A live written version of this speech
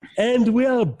And we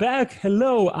are back.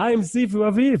 Hello, I'm Ziv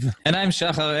Raviv. And I'm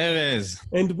Shachar Erez.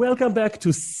 And welcome back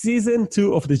to Season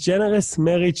 2 of the Generous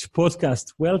Marriage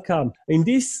Podcast. Welcome. In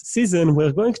this season,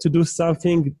 we're going to do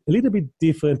something a little bit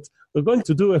different. We're going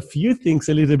to do a few things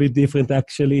a little bit different,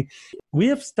 actually. We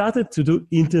have started to do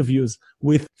interviews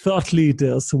with thought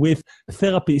leaders, with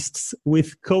therapists,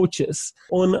 with coaches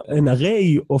on an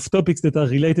array of topics that are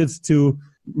related to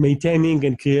maintaining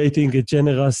and creating a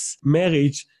generous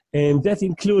marriage. And that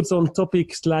includes on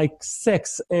topics like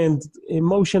sex and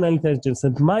emotional intelligence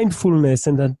and mindfulness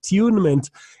and attunement,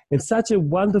 and such a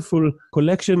wonderful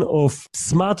collection of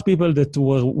smart people that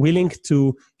were willing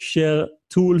to share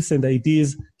tools and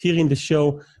ideas here in the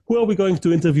show. Who are we going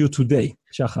to interview today,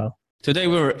 Shachar? Today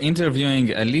we're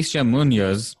interviewing Alicia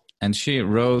Muñoz, and she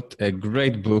wrote a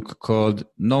great book called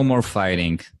No More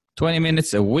Fighting, 20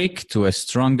 minutes a week to a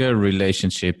stronger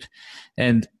relationship.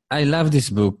 And I love this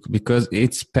book because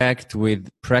it's packed with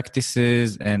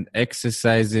practices and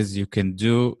exercises you can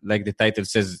do, like the title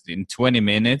says, in 20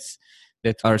 minutes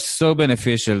that are so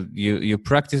beneficial. You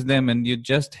practice them and you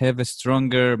just have a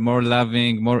stronger, more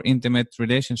loving, more intimate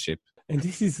relationship. And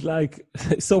this is like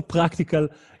so practical.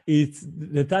 It's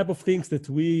the type of things that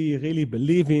we really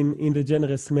believe in the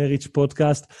Generous Marriage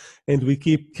Podcast. And we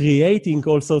keep creating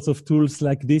all sorts of tools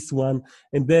like this one.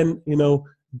 And then,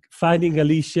 finding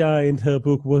Alicia and her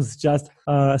book was just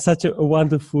such a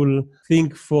wonderful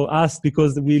thing for us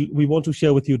because we want to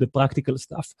share with you the practical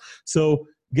stuff. So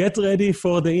get ready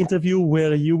for the interview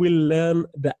where you will learn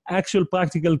the actual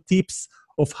practical tips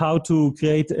of how to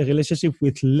create a relationship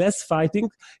with less fighting.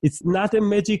 It's not a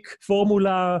magic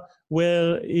formula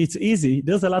where it's easy.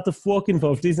 There's a lot of work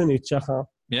involved, isn't it, Shachar?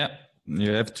 Yeah.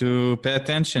 You have to pay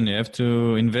attention. You have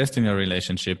to invest in your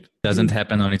relationship. It doesn't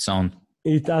happen on its own.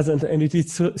 It doesn't, and it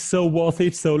is so worth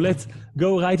it. So let's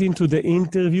go right into the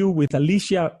interview with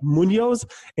Alicia Muñoz,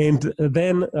 and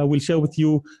then we'll share with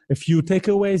you a few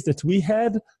takeaways that we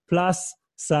had, plus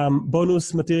some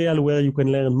bonus material where you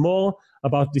can learn more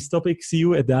about this topic. See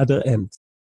you at the other end.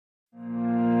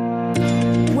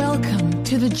 Welcome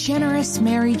to the Generous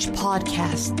Marriage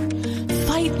Podcast.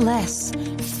 Fight less,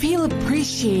 feel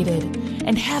appreciated,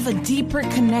 and have a deeper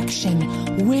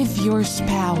connection with your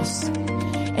spouse.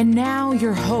 And now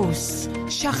your hosts,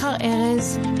 Shachar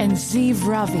Erez and Ziv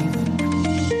Raviv.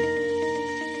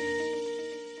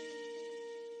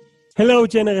 Hello,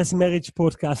 Generous Marriage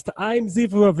Podcast. I'm Ziv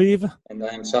Raviv. And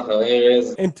I'm Shachar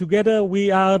Erez. And together we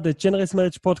are the Generous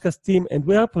Marriage Podcast team, and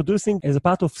we are producing, as a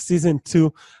part of Season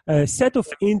 2, a set of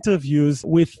interviews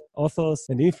with authors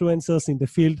and influencers in the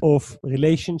field of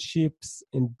relationships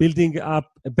and building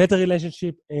up a better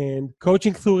relationship and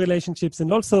coaching through relationships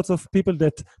and all sorts of people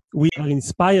that we are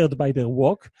inspired by their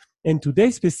work. And today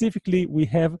specifically, we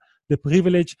have the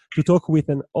privilege to talk with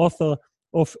an author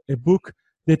of a book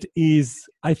that is,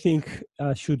 I think,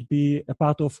 should be a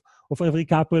part of every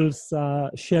couple's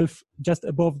shelf just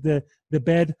above the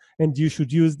bed. And you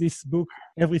should use this book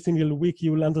every single week.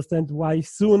 You will understand why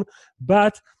soon.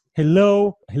 But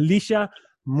hello, Alicia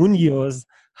Muñoz.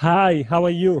 Hi, how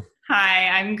are you? Hi,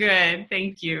 I'm good.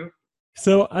 Thank you.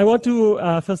 So I want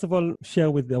to, first of all, share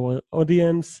with our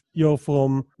audience, you're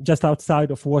from just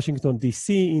outside of Washington,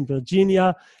 D.C. in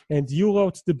Virginia, and you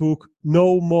wrote the book,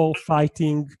 No More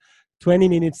Fighting, 20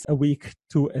 minutes a week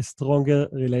to a stronger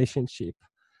relationship.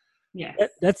 Yes.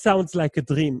 That sounds like a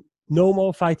dream. No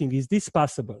more fighting. Is this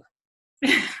possible?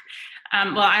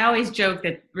 Well, I always joke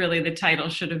that really the title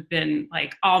should have been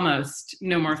like almost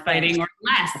no more fighting or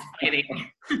less fighting.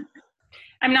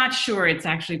 I'm not sure it's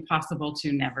actually possible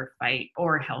to never fight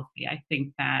or healthy. I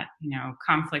think that,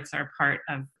 conflicts are part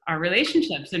of our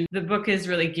relationships. And the book is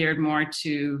really geared more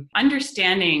to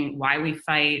understanding why we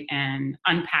fight and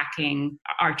unpacking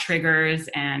our triggers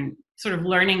and sort of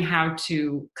learning how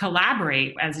to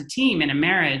collaborate as a team in a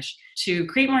marriage to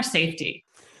create more safety.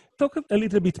 Talk a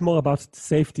little bit more about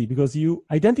safety, because you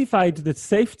identified that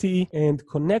safety and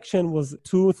connection was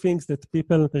two things that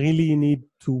people really need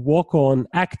to work on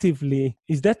actively.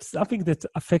 Is that something that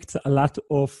affects a lot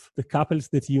of the couples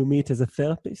that you meet as a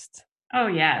therapist? Oh,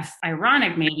 yes.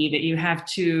 Ironic maybe that you have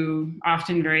two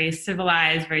often very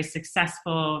civilized, very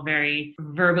successful, very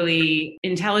verbally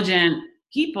intelligent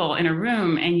people in a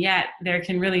room, and yet there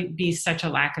can really be such a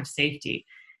lack of safety.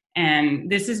 And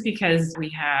this is because we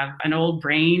have an old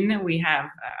brain, we have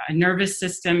a nervous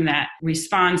system that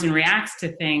responds and reacts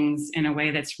to things in a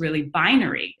way that's really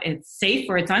binary. It's safe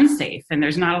or it's unsafe, and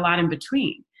there's not a lot in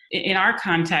between. In our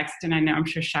context, and I'm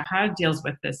sure Shahad deals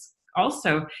with this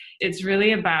also, it's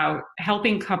really about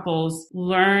helping couples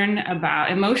learn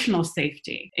about emotional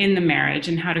safety in the marriage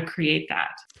and how to create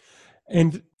that.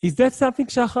 And is that something,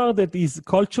 Shahar, that is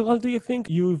cultural, do you think?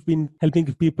 You've been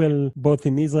helping people both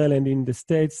in Israel and in the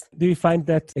States. Do you find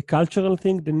that a cultural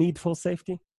thing, the need for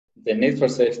safety? The need for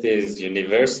safety is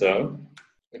universal.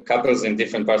 The couples in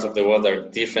different parts of the world are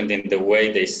different in the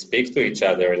way they speak to each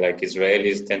other. Like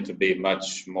Israelis tend to be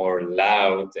much more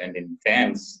loud and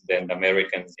intense than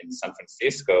Americans in San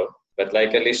Francisco. But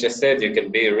like Alicia said, you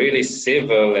can be really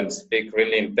civil and speak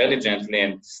really intelligently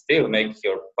and still make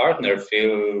your partner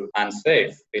feel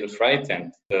unsafe, feel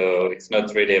frightened. So it's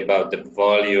not really about the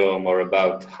volume or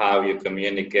about how you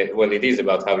communicate. Well, it is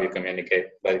about how you communicate,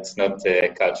 but it's not a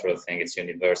cultural thing. It's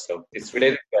universal. It's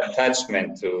related to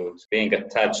attachment, to being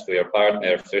attached to your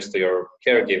partner, first to your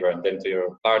caregiver and then to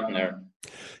your partner.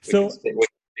 We can speak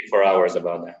for hours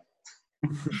about that.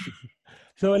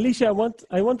 So, Alicia,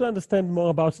 I want to understand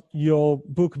more about your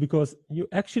book, because you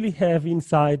actually have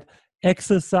inside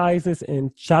exercises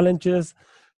and challenges.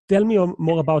 Tell me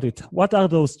more about it. What are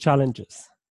those challenges?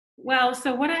 Well,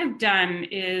 so what I've done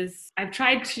is I've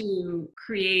tried to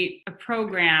create a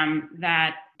program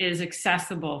that is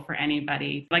accessible for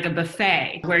anybody, like a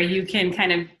buffet where you can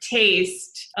kind of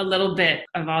taste a little bit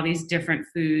of all these different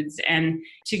foods, and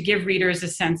to give readers a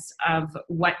sense of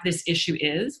what this issue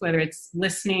is, whether it's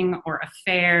listening or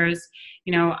affairs,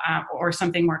 or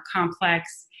something more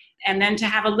complex. And then to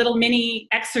have a little mini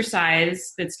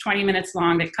exercise that's 20 minutes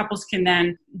long that couples can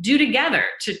then do together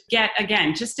to get,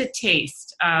 again, just a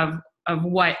taste of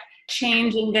what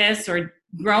changing this or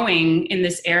growing in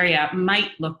this area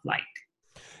might look like.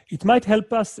 It might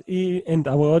help us and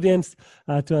our audience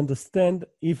to understand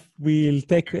if we'll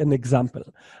take an example.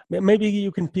 Maybe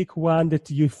you can pick one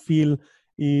that you feel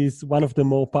is one of the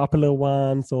more popular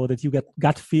ones, or that you get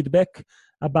gut feedback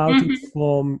about it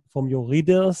from your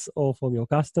readers or from your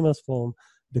customers, from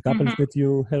the couples that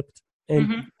you helped,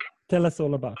 and tell us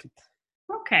all about it.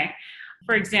 Okay.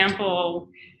 For example,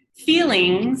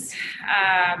 feelings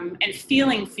and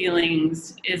feeling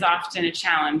feelings is often a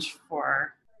challenge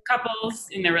for couples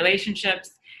in their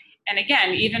relationships. And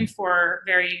again, even for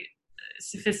very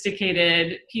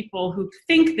sophisticated people who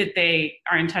think that they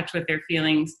are in touch with their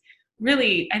feelings,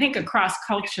 really, I think across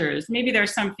cultures, maybe there are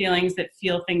some feelings that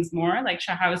feel things more, like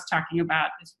Shahar was talking about,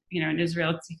 in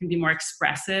Israel, you can be more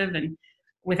expressive and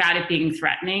without it being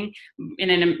threatening. In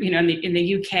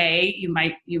the UK,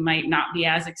 you might not be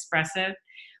as expressive,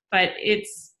 but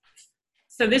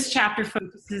so this chapter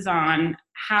focuses on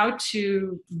how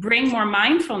to bring more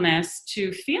mindfulness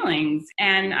to feelings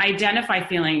and identify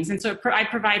feelings. And so I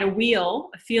provide a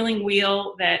feeling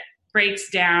wheel that breaks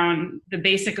down the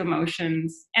basic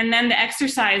emotions. And then the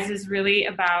exercise is really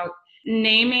about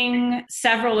naming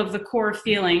several of the core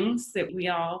feelings that we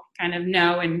all kind of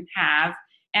know and have,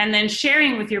 and then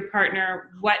sharing with your partner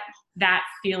what that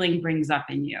feeling brings up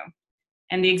in you.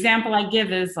 And the example I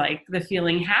give is like the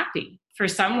feeling happy. For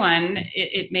someone,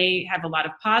 it may have a lot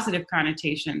of positive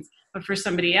connotations, but for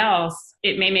somebody else,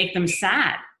 it may make them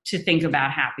sad to think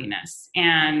about happiness.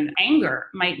 And anger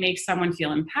might make someone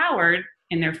feel empowered.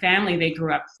 In their family, they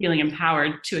grew up feeling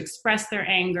empowered to express their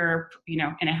anger,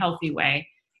 in a healthy way.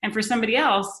 And for somebody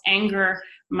else, anger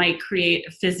might create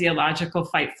a physiological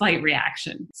fight-flight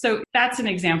reaction. So that's an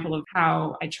example of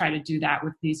how I try to do that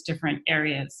with these different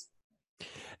areas.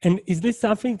 And is this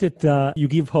something that you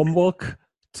give homework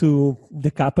to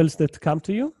the couples that come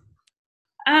to you?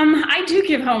 I do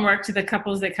give homework to the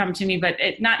couples that come to me, but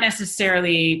not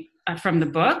necessarily from the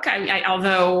book.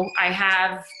 Although I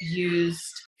have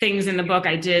used things in the book,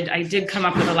 I did come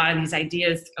up with a lot of these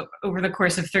ideas over the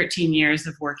course of 13 years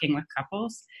of working with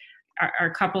couples.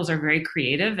 Our couples are very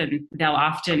creative, and they'll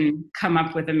often come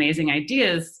up with amazing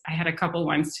ideas. I had a couple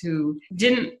once who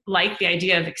didn't like the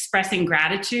idea of expressing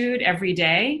gratitude every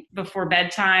day before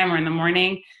bedtime or in the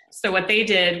morning. So what they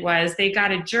did was they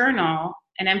got a journal,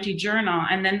 an empty journal,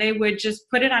 and then they would just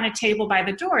put it on a table by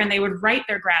the door, and they would write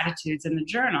their gratitudes in the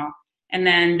journal, and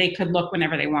then they could look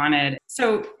whenever they wanted.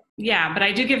 So yeah, but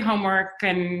I do give homework,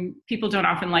 and people don't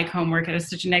often like homework. It has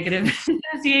such a negative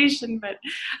association, but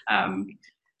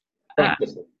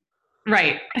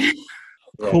right.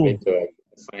 Cool.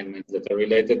 Assignments that are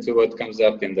related to what comes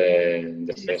up in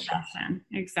the session.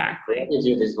 Exactly.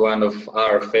 Gratitude is one of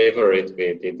our favorite.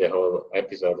 We did the whole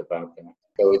episode about that.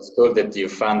 So it's good that you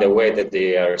found a way that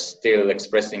they are still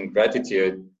expressing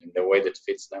gratitude in the way that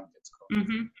fits them. That's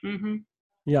cool.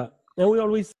 Yeah. And we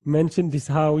always mention this,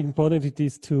 how important it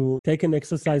is to take an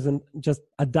exercise and just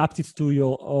adapt it to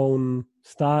your own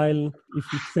style.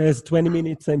 If it says 20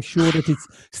 minutes, I'm sure that it's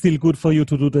still good for you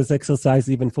to do this exercise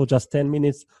even for just 10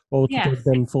 minutes or to do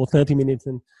them for 30 minutes,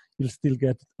 and you'll still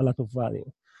get a lot of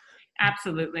value.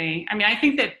 Absolutely. I mean, I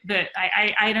think that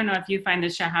I don't know if you find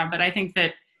this, Shahar, but I think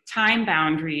that time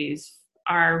boundaries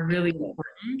are really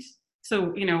important.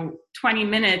 So, 20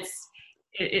 minutes,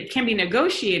 it can be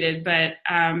negotiated, but,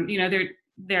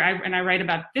 and I write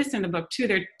about this in the book too,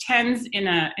 there tends in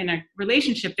a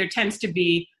relationship, there tends to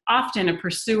be often a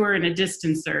pursuer and a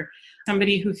distancer,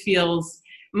 somebody who feels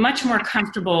much more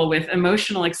comfortable with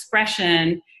emotional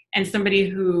expression and somebody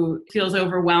who feels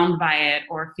overwhelmed by it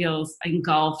or feels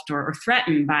engulfed or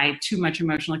threatened by too much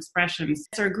emotional expression.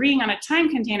 So agreeing on a time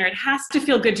container, it has to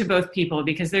feel good to both people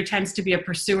because there tends to be a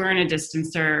pursuer and a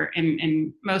distancer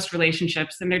in most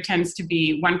relationships. And there tends to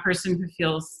be one person who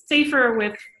feels safer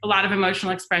with a lot of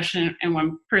emotional expression and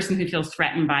one person who feels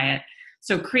threatened by it.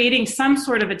 So creating some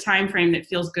sort of a time frame that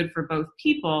feels good for both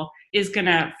people is going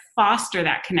to foster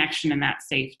that connection and that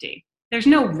safety. There's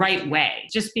no right way.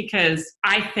 Just because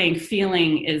I think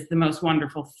feeling is the most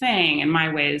wonderful thing and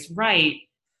my way is right,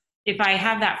 if I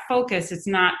have that focus, it's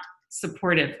not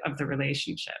supportive of the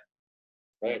relationship.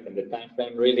 Right, and the time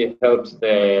frame really helps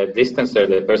the distancer,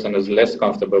 the person who's less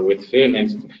comfortable with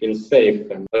feelings, to feel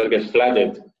safe and not get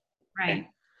flooded. Right.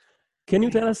 Can you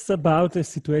tell us about a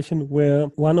situation where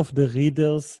one of the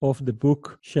readers of the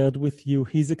book shared with you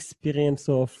his experience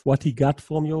of what he got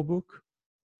from your book?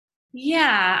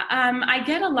 Yeah, I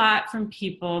get a lot from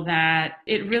people that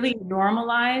it really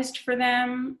normalized for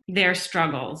them their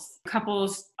struggles.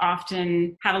 Couples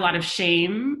often have a lot of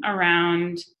shame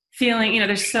around feeling,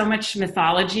 there's so much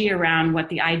mythology around what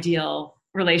the ideal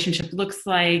relationship looks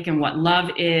like and what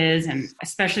love is, and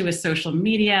especially with social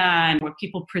media and what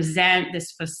people present,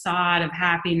 this facade of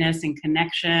happiness and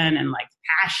connection and like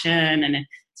passion, and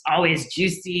it's always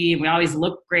juicy and we always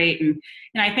look great. And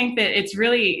I think that it's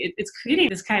creating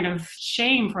this kind of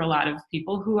shame for a lot of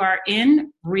people who are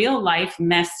in real life,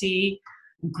 messy,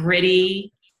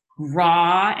 gritty,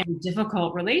 raw, and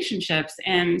difficult relationships.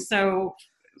 And so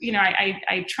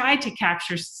I tried to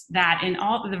capture that in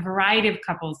all the variety of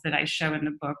couples that I show in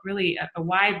the book, really a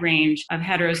wide range of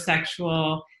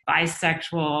heterosexual,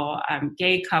 bisexual,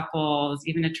 gay couples,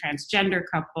 even a transgender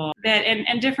couple,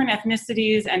 and different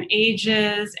ethnicities and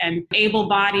ages and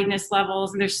able-bodiedness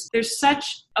levels. And there's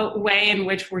such a way in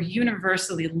which we're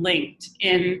universally linked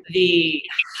in the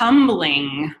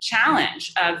humbling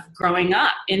challenge of growing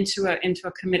up into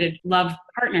a committed love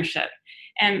partnership.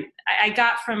 And I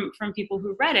got from people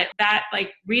who read it that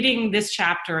like reading this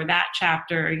chapter or that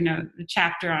chapter, the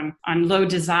chapter on low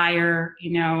desire,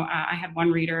 I had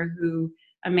one reader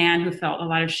a man who felt a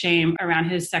lot of shame around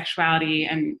his sexuality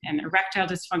and erectile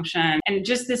dysfunction. And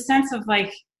just this sense of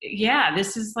like, yeah,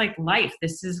 this is like life.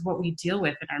 This is what we deal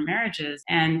with in our marriages.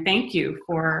 And thank you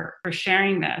for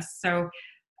sharing this. So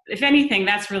if anything,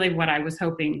 that's really what I was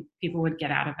hoping people would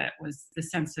get out of it, was the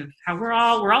sense of how we're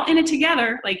all in it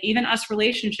together, like even us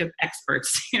relationship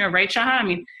experts, right, Shaha? I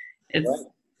mean, it's,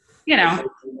 I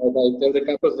tell the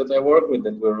couples that I work with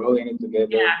that we're all in it together.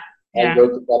 Yeah. I go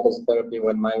to couples therapy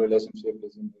when my relationship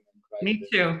is in crisis. Me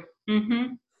too.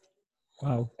 Mm-hmm.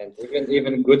 Wow. And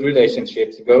even good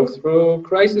relationships go through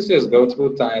crises, go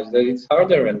through times that it's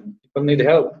harder and people need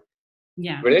help.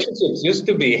 Yeah. Relationships used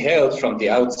to be held from the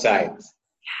outside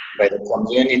by the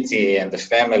community and the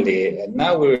family. And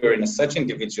now we're in such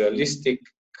individualistic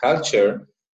culture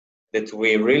that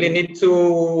we really need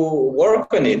to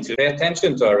work on it, to pay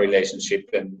attention to our relationship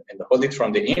and hold it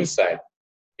from the inside.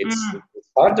 It's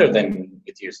harder than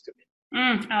it used to be.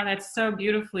 Oh, that's so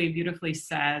beautifully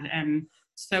said and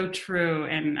so true.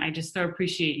 And I just so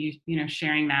appreciate you,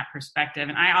 sharing that perspective.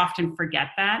 And I often forget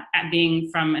that at being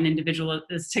from an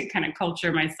individualistic kind of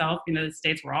culture myself. The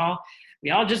States, we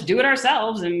all just do it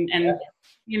ourselves. And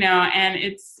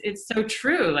it's so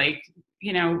true. Like,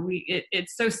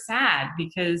 it's so sad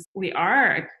because we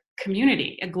are a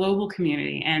community, a global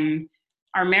community, and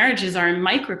our marriages are a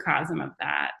microcosm of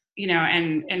that.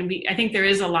 I think there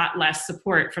is a lot less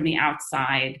support from the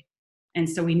outside. And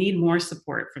so we need more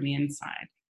support from the inside.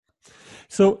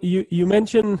 So you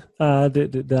mentioned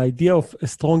the idea of a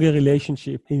stronger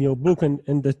relationship in your book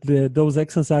and that those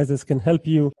exercises can help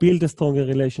you build a stronger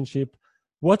relationship.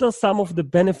 What are some of the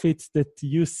benefits that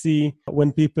you see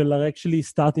when people are actually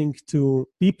starting to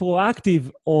be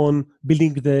proactive on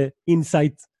building the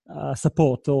inside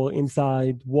support or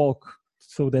inside work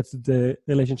so that the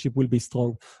relationship will be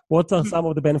strong? What are some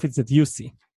of the benefits that you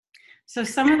see? So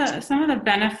some of the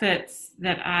benefits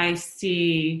that I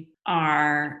see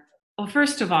are, well,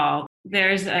 first of all,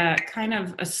 there's a kind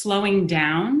of a slowing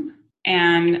down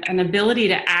and an ability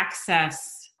to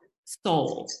access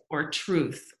soul or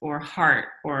truth or heart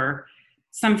or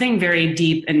something very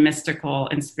deep and mystical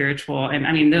and spiritual. And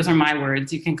I mean, those are my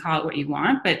words. You can call it what you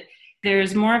want, but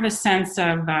there's more of a sense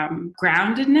of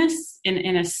groundedness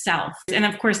in a self. And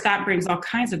of course, that brings all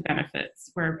kinds of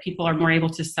benefits where people are more able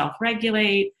to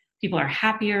self-regulate. People are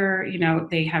happier,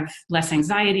 they have less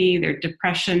anxiety, their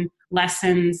depression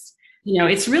lessens.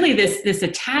 It's really this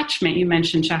attachment you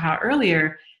mentioned, Shaha,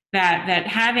 earlier, that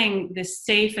having this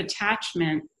safe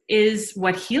attachment is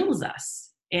what heals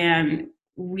us. And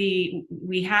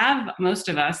we have, most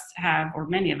of us have, or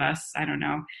many of us, I don't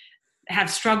know,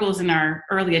 have struggles in our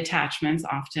early attachments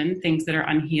often, things that are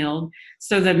unhealed.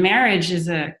 So the marriage is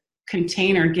a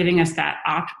container giving us that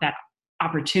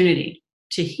opportunity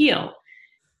to heal.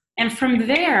 And from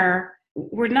there,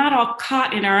 we're not all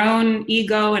caught in our own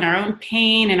ego and our own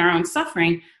pain and our own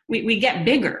suffering. We get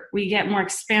bigger, we get more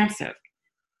expansive.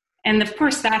 And of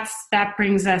course, that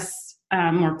brings us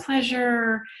more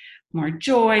pleasure, more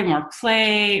joy, more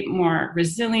play, more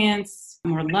resilience,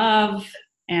 more love.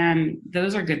 And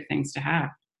those are good things to have.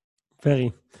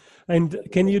 Very. And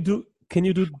can you do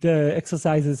the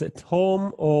exercises at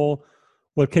home, or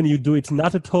can you do it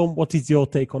not at home? What is your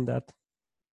take on that?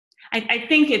 I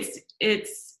think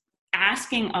it's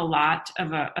asking a lot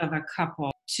of a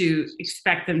couple to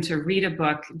expect them to read a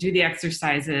book, do the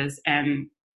exercises, and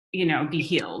be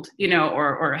healed,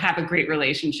 or have a great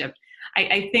relationship.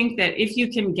 I think that if you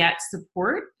can get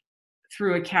support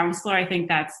through a counselor, I think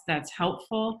that's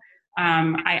helpful.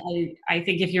 I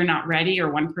think if you're not ready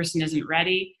or one person isn't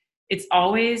ready, it's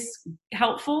always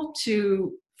helpful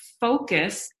to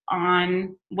focus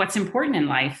on what's important in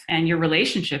life, and your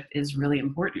relationship is really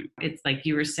important. It's like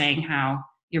you were saying, how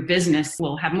your business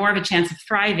will have more of a chance of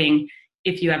thriving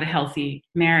if you have a healthy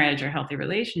marriage or healthy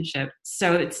relationship.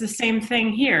 So it's the same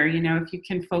thing here. If you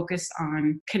can focus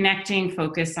on connecting,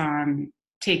 focus on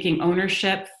taking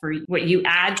ownership for what you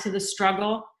add to the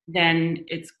struggle, then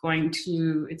it's going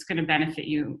to benefit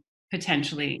you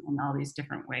potentially in all these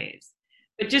different ways.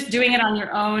 But just doing it on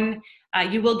your own,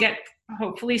 you will get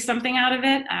hopefully something out of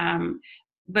it.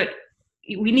 But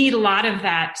we need a lot of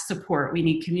that support. We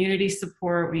need community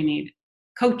support. We need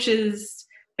coaches,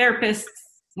 therapists,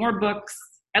 more books.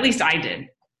 At least I did.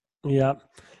 Yeah.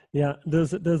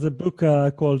 There's a book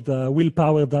called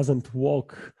Willpower Doesn't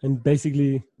Work. And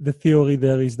basically the theory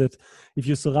there is that if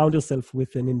you surround yourself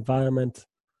with an environment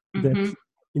that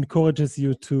encourages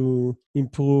you to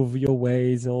improve your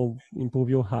ways or improve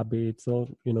your habits or,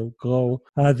 grow,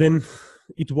 then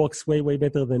it works way, way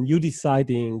better than you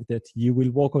deciding that you will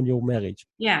work on your marriage.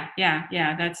 Yeah.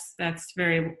 That's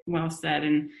very well said.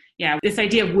 And yeah, this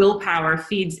idea of willpower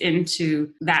feeds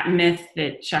into that myth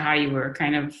that Shaha, you were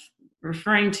kind of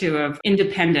referring to, of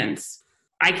independence.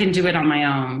 I can do it on my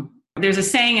own. There's a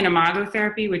saying in imago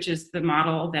therapy, which is the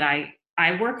model that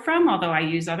I work from, although I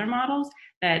use other models,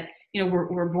 that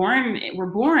we're born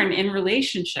in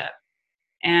relationship,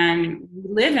 and we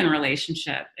live in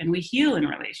relationship, and we heal in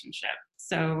relationship.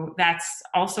 So that's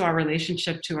also our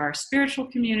relationship to our spiritual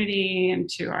community and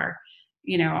to our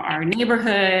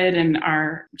neighborhood and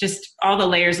our just all the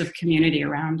layers of community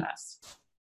around us.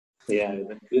 Yeah,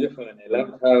 that's beautiful. And I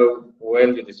love how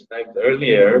well you described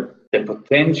earlier the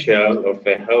potential of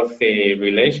a healthy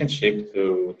relationship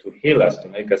to heal us, to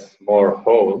make us more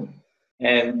whole.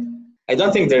 And I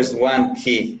don't think there's one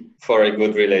key for a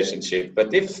good relationship,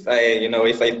 but if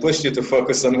I push you to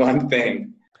focus on one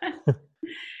thing,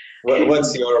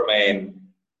 what's your main?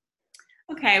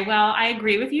 Okay, well, I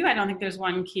agree with you. I don't think there's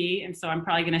one key, and so I'm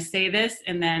probably going to say this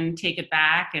and then take it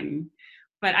back.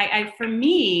 But for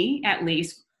me, at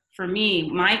least,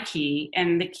 my key,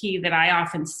 and the key that I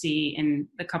often see in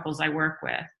the couples I work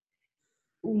with,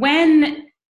 when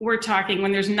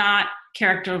there's not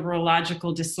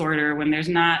characterological disorder, when there's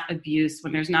not abuse,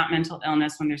 when there's not mental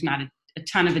illness, when there's not a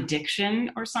ton of addiction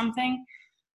or something,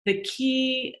 the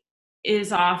key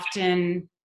is often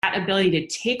that ability to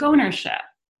take ownership,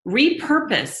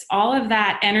 repurpose all of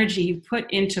that energy you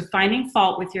put into finding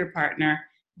fault with your partner,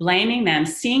 blaming them,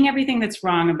 seeing everything that's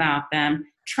wrong about them,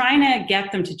 trying to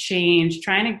get them to change,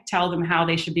 trying to tell them how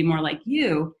they should be more like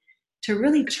you, to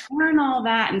really turn all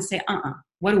that and say,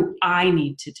 what do I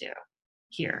need to do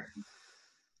here?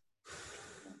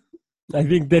 I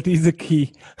think that is a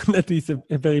key. That is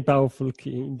a very powerful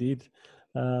key indeed.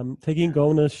 Taking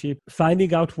ownership,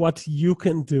 finding out what you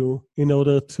can do in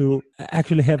order to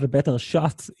actually have a better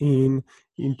shot in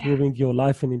improving your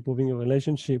life and improving your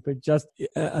relationship. It just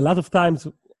a lot of times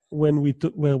when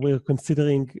we're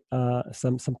considering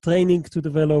some training to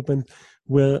develop, and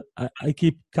where I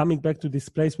keep coming back to this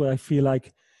place where I feel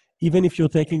like even if you're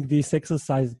taking this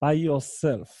exercise by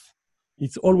yourself,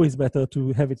 it's always better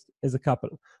to have it as a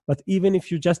couple. But even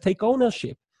if you just take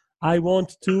ownership, I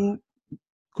want to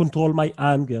control my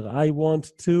anger. I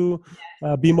want to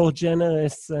be more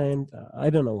generous, and I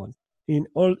don't know what, in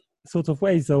all sorts of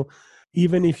ways. So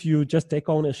even if you just take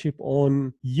ownership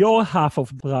on your half of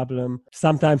the problem,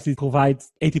 sometimes it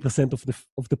provides 80%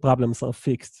 of the problems are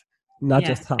fixed, not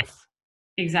just half.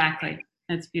 Exactly.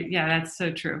 That's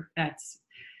so true. That's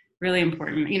really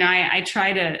important. I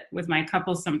try to, with my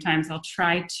couples, sometimes I'll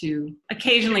try to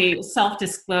occasionally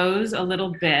self-disclose a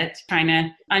little bit, trying to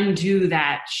undo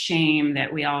that shame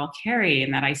that we all carry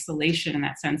and that isolation and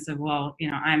that sense of, well,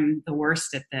 I'm the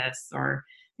worst at this, or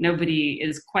nobody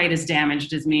is quite as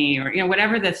damaged as me, or,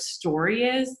 whatever the story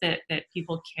is that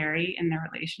people carry in their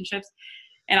relationships.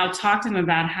 And I'll talk to them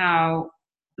about how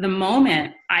the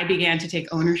moment I began to take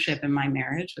ownership in my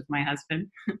marriage with my husband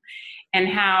and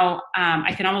how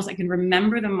I can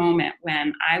remember the moment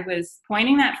when I was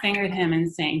pointing that finger at him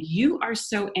and saying, you are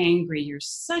so angry. You're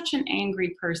such an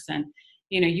angry person.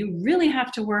 You really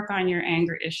have to work on your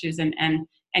anger issues,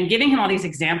 and giving him all these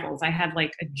examples. I had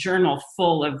like a journal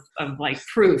full of like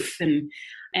proof, and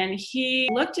he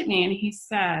looked at me and he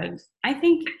said, I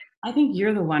think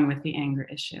you're the one with the anger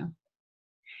issue.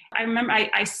 I remember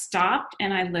I stopped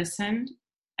and I listened,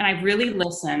 and I really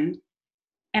listened,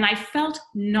 and I felt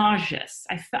nauseous.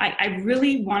 I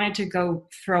really wanted to go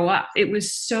throw up. It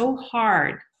was so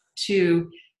hard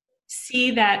to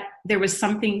see that there was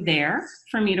something there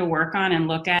for me to work on and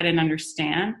look at and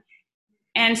understand.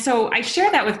 And so I share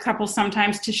that with couples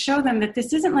sometimes to show them that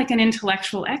this isn't like an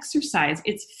intellectual exercise.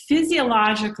 It's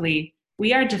physiologically,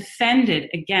 we are defended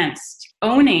against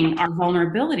owning our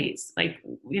vulnerabilities. Like,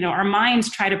 our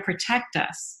minds try to protect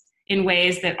us in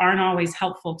ways that aren't always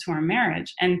helpful to our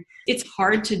marriage. And it's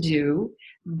hard to do,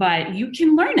 but you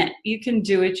can learn it. You can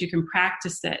do it. You can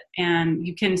practice it. And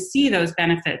you can see those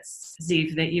benefits,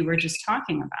 Ziv, that you were just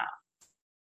talking about.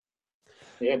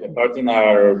 Yeah, the part in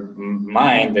our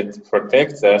mind that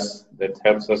protects us, that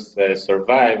helps us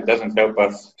survive, doesn't help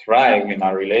us thrive in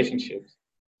our relationships.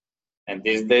 And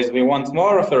these days we want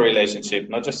more of a relationship,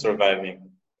 not just surviving.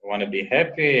 We want to be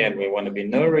happy and we want to be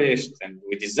nourished, and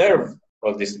we deserve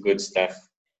all this good stuff.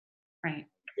 Right.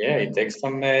 Yeah, it takes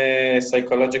some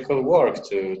psychological work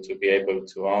to be able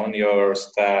to own your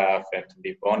stuff and to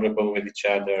be vulnerable with each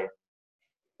other.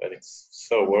 But it's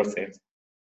so worth it.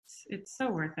 It's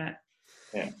so worth it.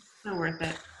 Yeah. So worth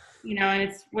it. And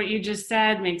it's what you just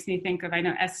said makes me think of, I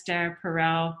know Esther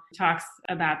Perel talks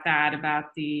about that, about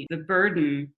the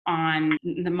burden on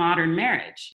the modern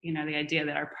marriage. The idea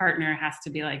that our partner has to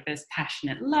be like this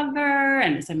passionate lover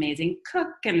and this amazing cook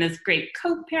and this great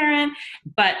co-parent,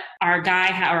 but our guy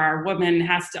or our woman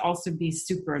has to also be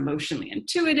super emotionally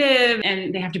intuitive,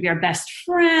 and they have to be our best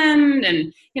friend.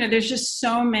 And, there's just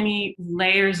so many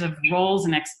layers of roles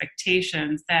and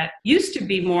expectations that used to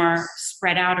be more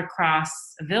spread out across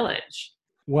a village.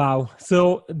 Wow.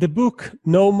 So the book,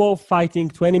 No More Fighting,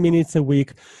 20 Minutes a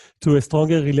Week to a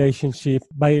Stronger Relationship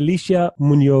by Alicia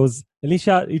Muñoz.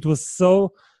 Alicia, it was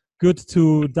so good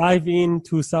to dive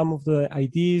into some of the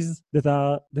ideas that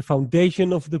are the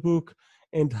foundation of the book,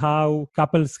 and how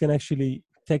couples can actually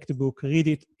take the book, read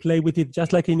it, play with it,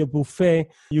 just like in a buffet.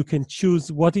 You can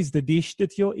choose what is the dish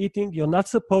that you're eating. You're not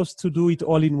supposed to do it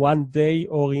all in one day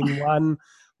or in one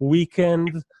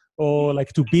weekend, or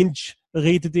like to binge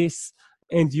read this.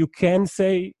 And you can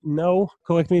say, no,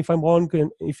 correct me if I'm wrong,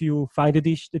 and if you find a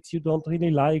dish that you don't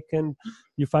really like and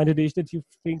you find a dish that you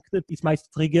think that it might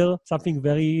trigger something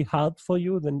very hard for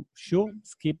you, then sure,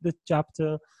 skip the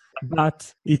chapter.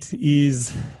 But it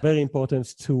is very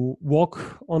important to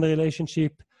work on a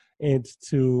relationship and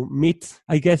to meet.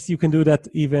 I guess you can do that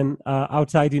even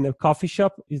outside in a coffee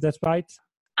shop. Is that right?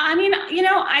 I mean,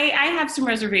 I have some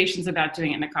reservations about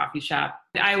doing it in a coffee shop.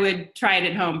 I would try it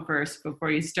at home first before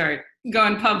you start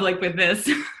going public with this.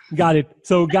 Got it.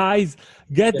 So guys,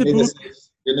 get the book.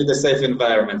 You need a safe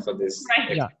environment for this.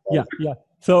 Right. Yeah.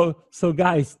 So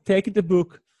guys, take the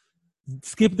book,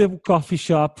 skip the coffee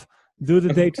shop, do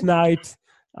the date night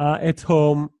at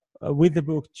home with the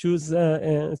book. Choose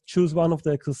one of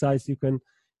the exercises.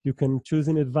 You can choose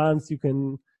in advance. You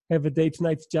can have a date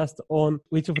night just on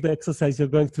which of the exercises you're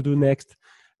going to do next,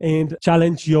 and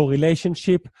challenge your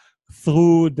relationship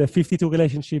through the 52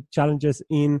 relationship challenges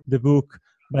in the book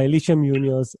by Alicia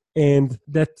Muñoz. And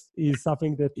that is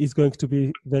something that is going to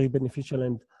be very beneficial,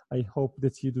 and I hope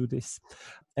that you do this.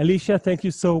 Alicia, thank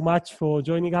you so much for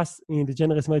joining us in the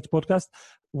Generous Marriage Podcast.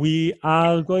 We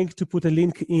are going to put a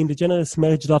link in the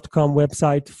generousmarriage.com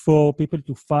website for people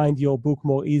to find your book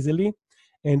more easily,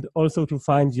 and also to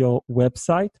find your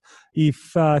website.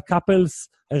 If couples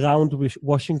around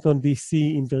Washington,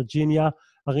 D.C., in Virginia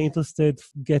are interested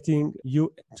in getting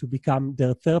you to become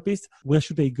their therapist, where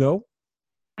should they go?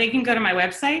 They can go to my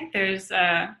website. There's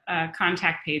a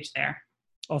contact page there.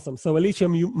 Awesome. So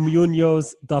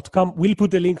aliciamuñoz.com. We'll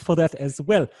put the link for that as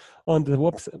well on the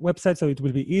website, so it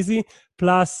will be easy.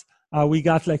 Plus, we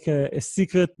got like a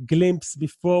secret glimpse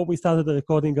before we started the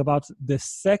recording about the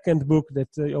second book that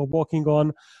you're working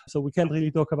on. So we can't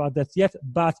really talk about that yet.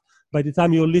 But by the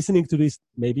time you're listening to this,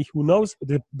 maybe, who knows,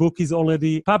 the book is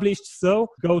already published. So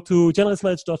go to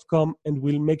generousmarriage.com and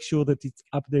we'll make sure that it's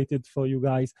updated for you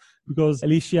guys, because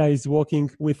Alicia is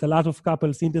working with a lot of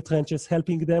couples in the trenches,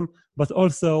 helping them, but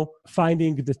also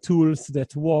finding the tools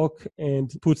that work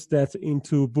and puts that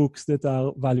into books that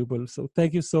are valuable. So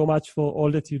thank you so much for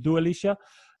all that you do, Alicia.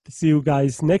 See you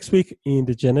guys next week in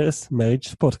the Generous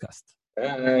Marriage Podcast.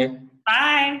 Bye.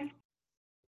 Bye.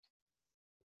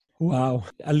 Wow.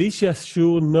 Alicia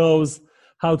sure knows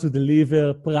how to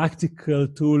deliver practical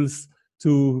tools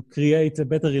to create a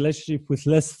better relationship with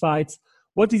less fights.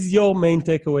 What is your main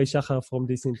takeaway, Shachar, from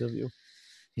this interview?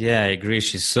 Yeah, I agree.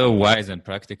 She's so wise and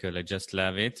practical. I just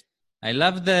love it. I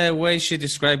love the way she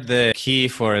described the key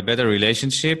for a better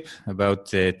relationship about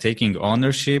taking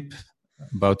ownership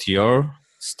about your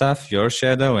stuff, your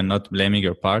shadow, and not blaming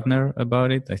your partner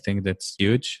about it. I think that's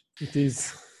huge. It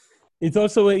is. It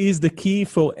also is the key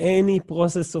for any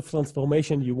process of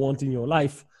transformation you want in your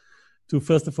life, to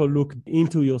first of all look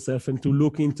into yourself and to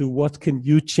look into what can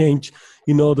you change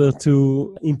in order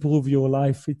to improve your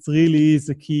life. It really is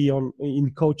a key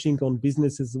in coaching, on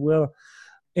business as well.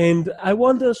 And I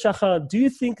wonder, Shachar, do you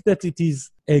think that it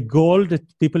is a goal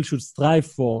that people should strive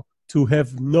for, to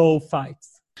have no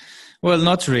fights? Well,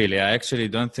 not really. I actually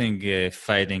don't think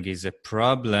fighting is a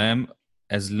problem,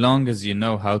 as long as you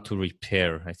know how to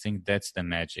repair. I think that's the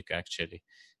magic, actually.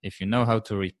 If you know how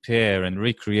to repair and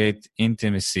recreate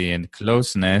intimacy and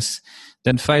closeness,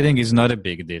 then fighting is not a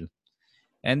big deal.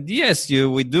 And yes,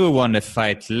 we do want to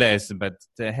fight less, but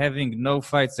having no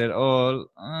fights at all,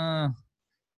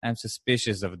 I'm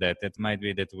suspicious of that. It might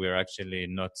be that we're actually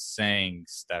not saying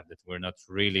stuff, that we're not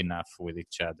really enough with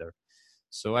each other.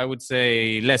 So I would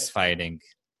say less fighting.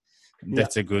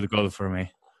 That's a good goal for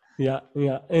me. Yeah.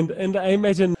 And I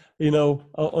imagine,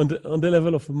 on the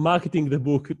level of marketing the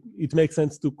book, it makes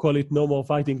sense to call it No More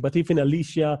Fighting. But even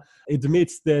Alicia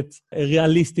admits that a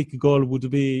realistic goal would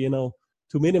be, to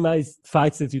minimize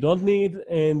fights that you don't need,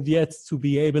 and yet to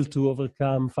be able to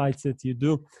overcome fights that you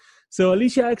do. So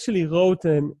Alicia actually wrote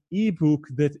an ebook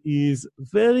that is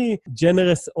very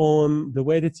generous on the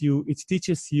way that it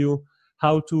teaches you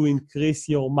how to increase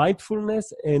your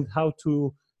mindfulness and how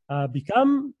to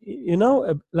become,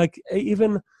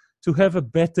 even to have a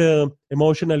better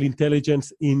emotional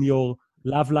intelligence in your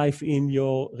love life, in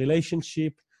your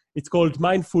relationship. It's called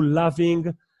Mindful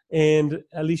Loving. And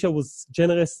Alicia was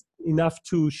generous enough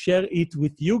to share it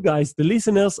with you guys, the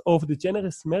listeners of the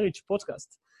Generous Marriage Podcast.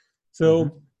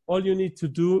 So all you need to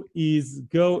do is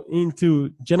go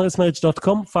into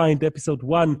generousmarriage.com, find episode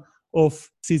 1 of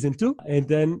season 2, and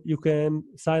then you can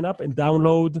sign up and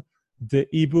download the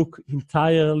ebook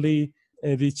entirely,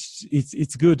 and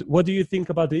it's good. What do you think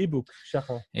about the ebook,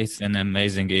 Shachar? It's an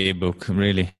amazing ebook,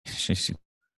 really. She's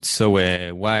so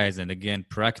wise and, again,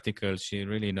 practical. She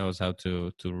really knows how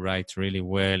to write really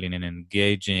well in an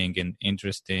engaging and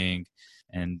interesting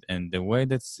and the way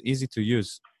that's easy to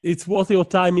use. It's worth your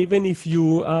time, even if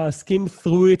you skim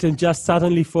through it and just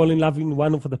suddenly fall in love in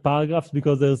one of the paragraphs,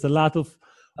 because there's a lot of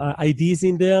ideas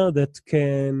in there that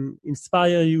can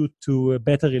inspire you to a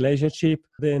better relationship.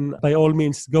 Then by all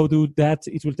means, go do that.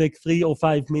 It will take 3 or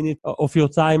 5 minutes of your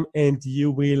time, and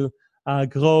you will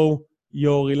grow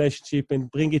your relationship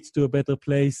and bring it to a better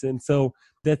place. And so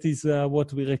that is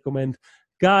what we recommend.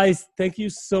 Guys, thank you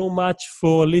so much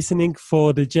for listening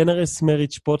for the Generous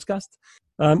Marriage Podcast.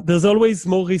 There's always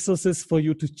more resources for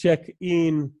you to check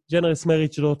in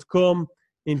generousmarriage.com,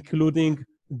 including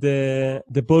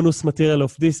the bonus material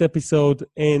of this episode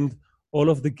and all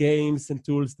of the games and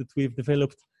tools that we've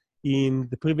developed in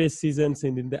the previous seasons,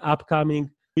 and in the upcoming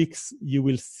weeks you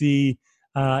will see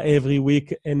every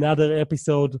week another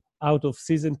episode out of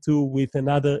season 2 with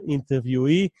another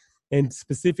interviewee. And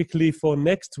specifically for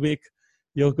next week,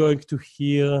 you're going to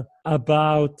hear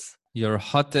about your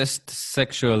hottest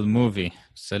sexual movie.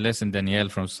 Celeste and Danielle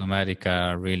from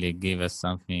Somatica really give us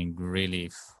something really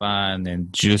fun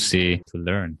and juicy to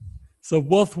learn. So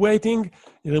worth waiting.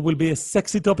 There will be a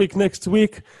sexy topic next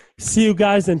week. See you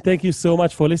guys, and thank you so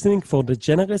much for listening for the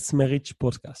Generous Marriage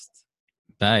Podcast.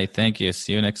 Bye. Thank you.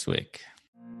 See you next week.